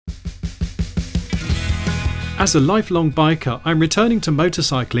As a lifelong biker, I'm returning to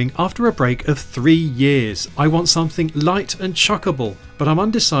motorcycling after a break of 3 years. I want something light and chuckable, but I'm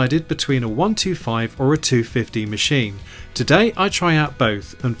undecided between a 125 or a 250 machine. Today I try out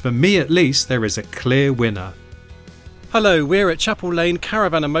both, and for me at least there is a clear winner. Hello, we're at Chapel Lane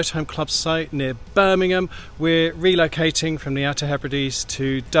Caravan and Motorhome Club site near Birmingham. We're relocating from the Outer Hebrides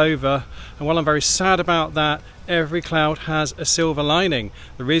to Dover, and while I'm very sad about that, every cloud has a silver lining.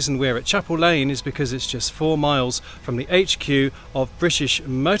 The reason we're at Chapel Lane is because it's just 4 miles from the HQ of British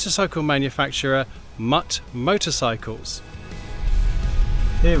motorcycle manufacturer Mutt Motorcycles.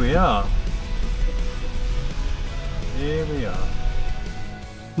 Here we are. Here we are.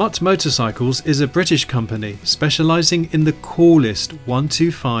 Mutt Motorcycles is a British company specialising in the coolest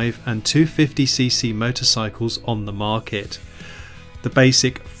 125 and 250cc motorcycles on the market. The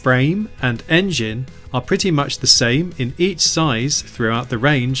basic frame and engine are pretty much the same in each size throughout the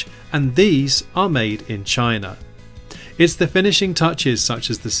range, and these are made in China. It's the finishing touches such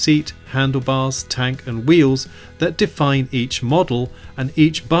as the seat, handlebars, tank and wheels that define each model, and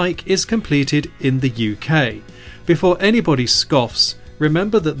each bike is completed in the UK. Before anybody scoffs,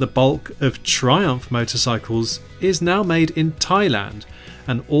 remember that the bulk of Triumph motorcycles is now made in Thailand,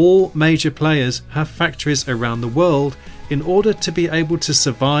 and all major players have factories around the world in order to be able to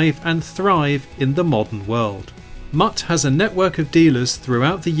survive and thrive in the modern world. Mutt has a network of dealers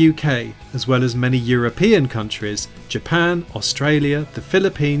throughout the UK, as well as many European countries, Japan, Australia, the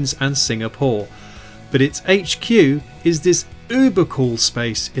Philippines and Singapore. But its HQ is this uber cool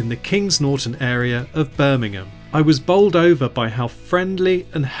space in the Kings Norton area of Birmingham. I was bowled over by how friendly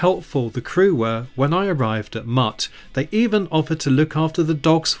and helpful the crew were when I arrived at Mutt. They even offered to look after the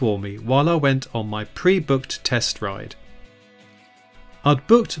dogs for me while I went on my pre-booked test ride. I'd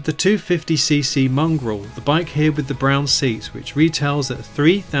booked the 250cc Mongrel, the bike here with the brown seats, which retails at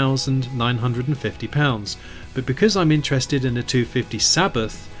 £3,950, but because I'm interested in a 250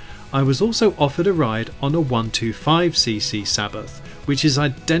 Sabbath, I was also offered a ride on a 125cc Sabbath, which is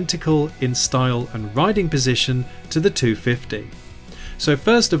identical in style and riding position to the 250. So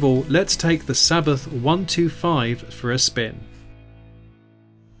first of all, let's take the Sabbath 125 for a spin.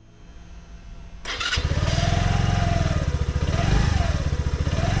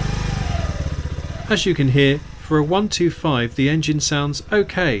 As you can hear, for a 125 the engine sounds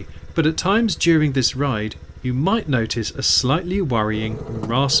okay, but at times during this ride you might notice a slightly worrying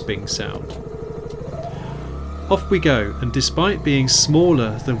rasping sound. Off we go, and despite being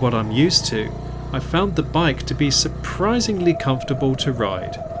smaller than what I'm used to, I found the bike to be surprisingly comfortable to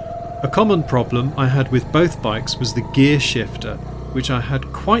ride. A common problem I had with both bikes was the gear shifter, which I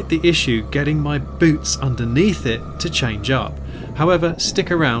had quite the issue getting my boots underneath it to change up. However,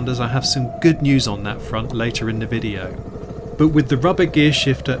 stick around as I have some good news on that front later in the video. But with the rubber gear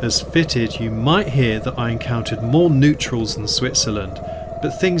shifter as fitted, you might hear that I encountered more neutrals than Switzerland,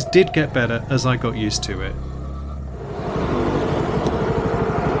 but things did get better as I got used to it.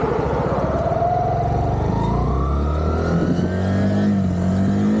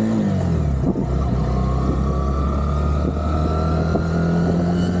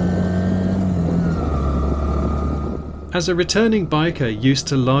 As a returning biker used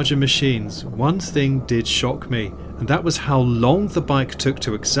to larger machines, one thing did shock me, and that was how long the bike took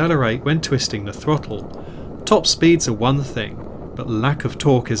to accelerate when twisting the throttle. Top speeds are one thing, but lack of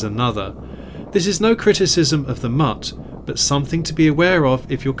torque is another. This is no criticism of the Mutt, but something to be aware of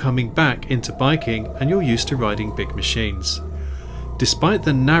if you're coming back into biking and you're used to riding big machines. Despite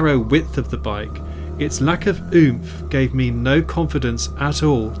the narrow width of the bike, its lack of oomph gave me no confidence at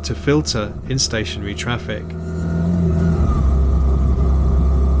all to filter in stationary traffic.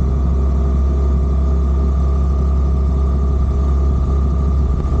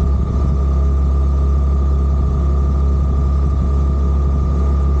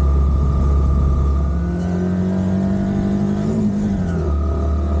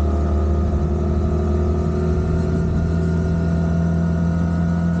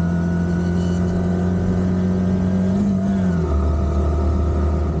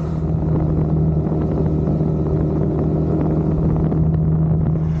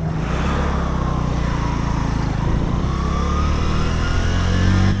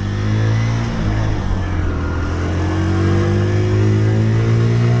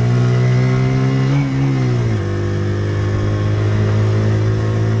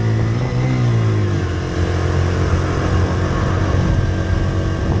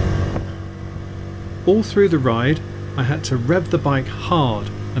 All through the ride, I had to rev the bike hard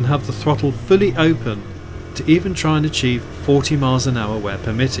and have the throttle fully open to even try and achieve 40 miles an hour where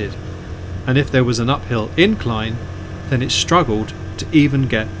permitted. And if there was an uphill incline, then it struggled to even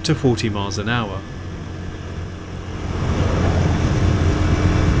get to 40 miles an hour.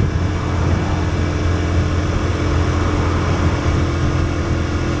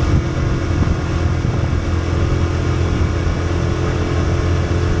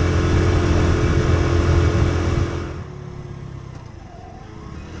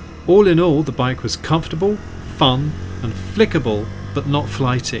 All in all, the bike was comfortable, fun and flickable, but not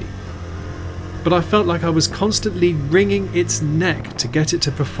flighty. But I felt like I was constantly wringing its neck to get it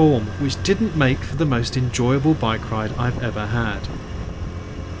to perform, which didn't make for the most enjoyable bike ride I've ever had.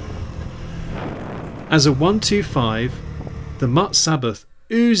 As a 125, the Mutt Sabbath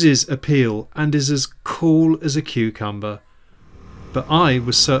oozes appeal and is as cool as a cucumber, but I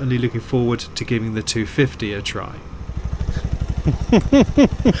was certainly looking forward to giving the 250 a try.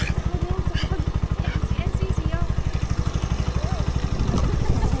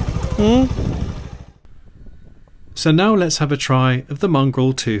 So now let's have a try of the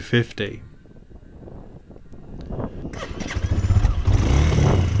Mongrel 250.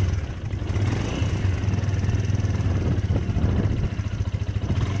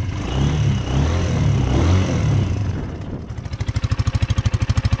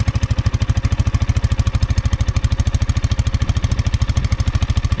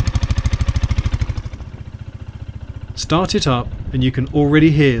 Start it up and you can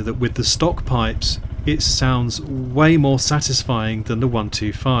already hear that with the stock pipes it sounds way more satisfying than the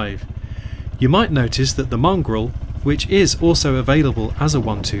 125. You might notice that the Mongrel, which is also available as a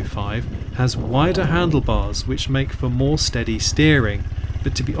 125, has wider handlebars which make for more steady steering,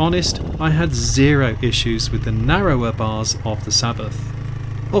 but to be honest I had zero issues with the narrower bars of the Sabbath.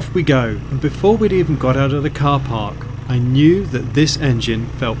 Off we go, and before we'd even got out of the car park I knew that this engine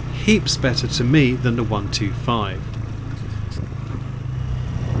felt heaps better to me than the 125.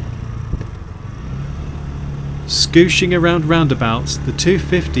 Scooshing around roundabouts, the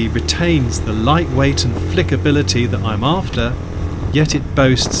 250 retains the lightweight and flickability that I'm after, yet it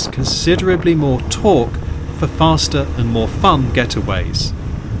boasts considerably more torque for faster and more fun getaways.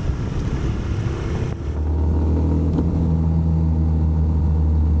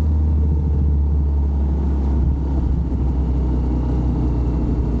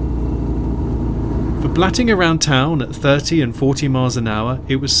 Blatting around town at 30 and 40 miles an hour,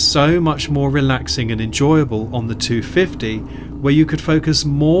 it was so much more relaxing and enjoyable on the 250, where you could focus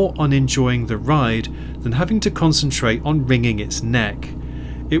more on enjoying the ride than having to concentrate on wringing its neck.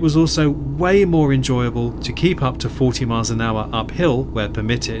 It was also way more enjoyable to keep up to 40 miles an hour uphill where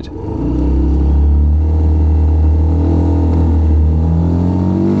permitted.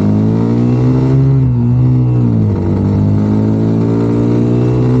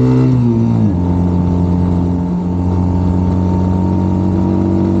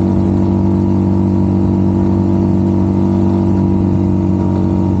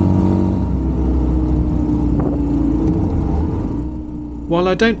 While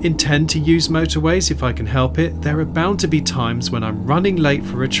I don't intend to use motorways if I can help it, there are bound to be times when I'm running late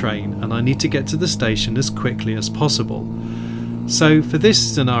for a train and I need to get to the station as quickly as possible. So for this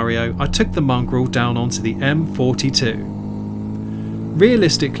scenario I took the Mongrel down onto the M42.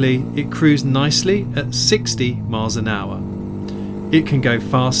 Realistically it cruised nicely at 60 miles an hour. It can go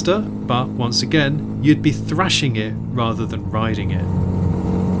faster, but once again you'd be thrashing it rather than riding it.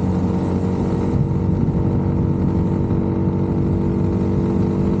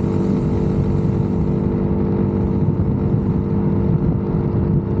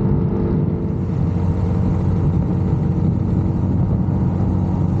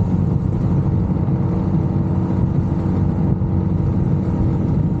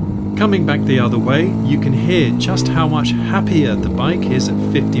 Coming back the other way, you can hear just how much happier the bike is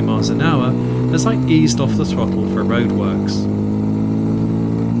at 50 miles an hour as I eased off the throttle for roadworks.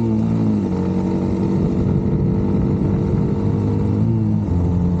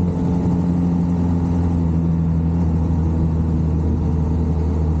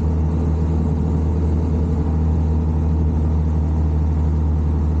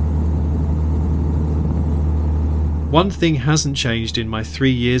 One thing hasn't changed in my 3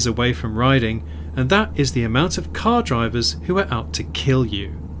 years away from riding, and that is the amount of car drivers who are out to kill you.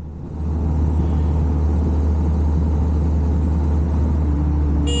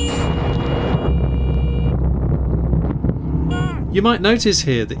 You might notice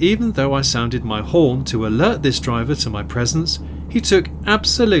here that even though I sounded my horn to alert this driver to my presence, he took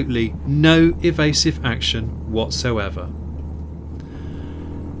absolutely no evasive action whatsoever.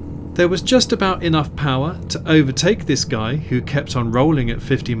 There was just about enough power to overtake this guy who kept on rolling at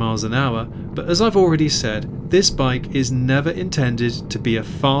 50 miles an hour, but as I've already said, this bike is never intended to be a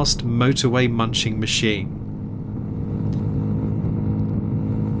fast motorway munching machine.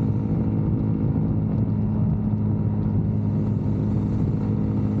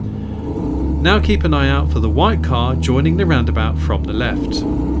 Now keep an eye out for the white car joining the roundabout from the left.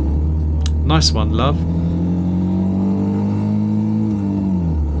 Nice one, love.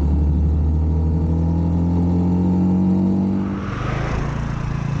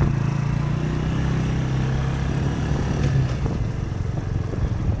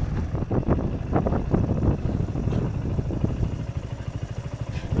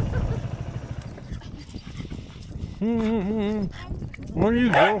 On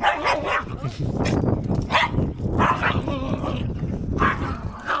you go.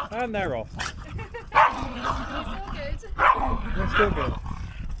 And they're off. They're still good.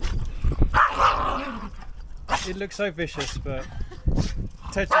 It looks so vicious, but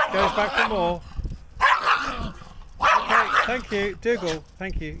Ted just goes back for more. Okay, thank you. Dougal,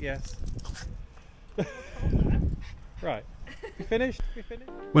 thank you, yes. Right, we finished?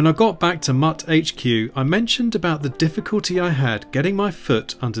 When I got back to Mutt HQ, I mentioned about the difficulty I had getting my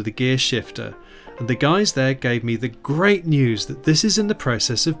foot under the gear shifter, and the guys there gave me the great news that this is in the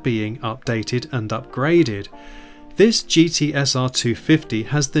process of being updated and upgraded. This GTSR 250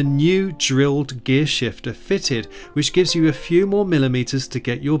 has the new drilled gear shifter fitted, which gives you a few more millimeters to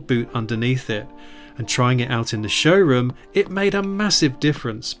get your boot underneath it. And trying it out in the showroom, it made a massive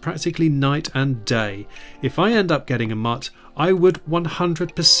difference, practically night and day. If I end up getting a Mutt, I would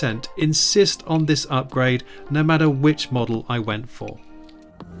 100% insist on this upgrade, no matter which model I went for.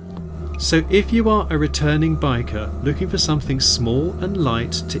 So if you are a returning biker looking for something small and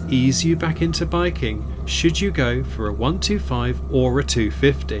light to ease you back into biking, should you go for a 125 or a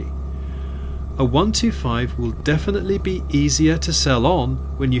 250? A 125 will definitely be easier to sell on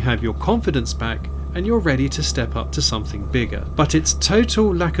when you have your confidence back and you're ready to step up to something bigger. But its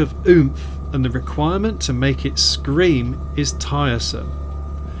total lack of oomph and the requirement to make it scream is tiresome.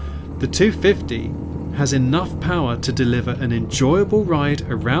 The 250 has enough power to deliver an enjoyable ride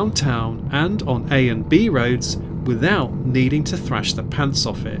around town and on A and B roads without needing to thrash the pants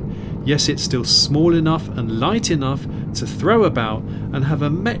off it. Yes, it's still small enough and light enough to throw about and have a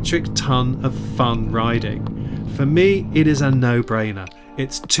metric ton of fun riding. For me, it is a no-brainer.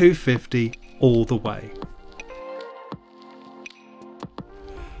 It's 250 all the way.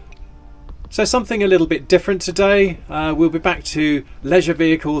 So something a little bit different today. We'll be back to leisure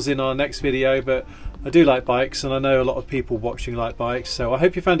vehicles in our next video, but I do like bikes and I know a lot of people watching like bikes, so I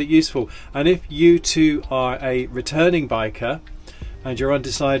hope you found it useful. And if you too are a returning biker and you're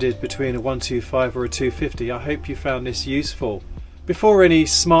undecided between a 125 or a 250, I hope you found this useful. Before any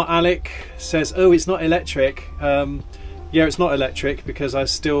smart aleck says, oh, it's not electric, yeah, it's not electric because I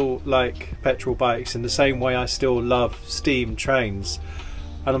still like petrol bikes in the same way I still love steam trains,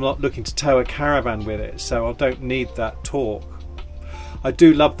 and I'm not looking to tow a Caravan with it, so I don't need that torque. I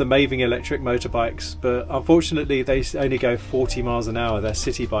do love the Maving electric motorbikes, but unfortunately they only go 40 miles an hour. They're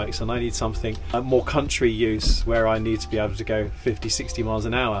city bikes, and I need something more country use where I need to be able to go 50-60 miles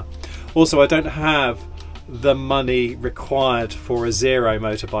an hour. Also, I don't have the money required for a zero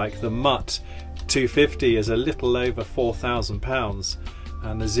motorbike. The Mutt 250 is a little over £4,000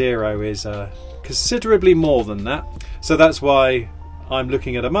 and the zero is considerably more than that. So that's why I'm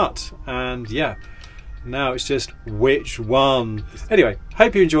looking at a Mutt, and yeah, now it's just which one. Anyway,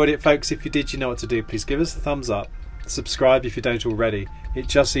 hope you enjoyed it, folks. If you did, you know what to do. Please give us a thumbs up, subscribe if you don't already. It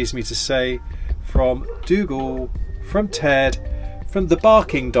just leaves me to say, from Dougal, from Ted, from the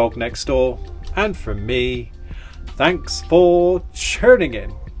barking dog next door, and from me, thanks for tuning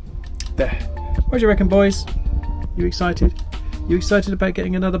in. There. What do you reckon, boys? You excited? You excited about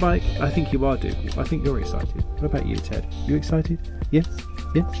getting another bike? I think you are, Dougal. I think you're excited. What about you, Ted? You excited? Yes?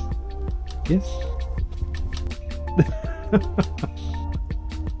 Yes? Yes?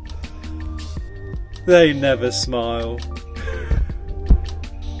 They never smile.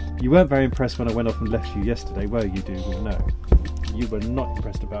 You weren't very impressed when I went off and left you yesterday, were you, Dougal? No. You were not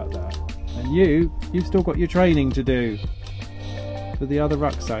impressed about that. And you've still got your training to do for the other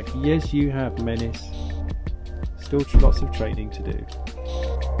rucksack. Yes, you have, Menace. Still lots of training to do.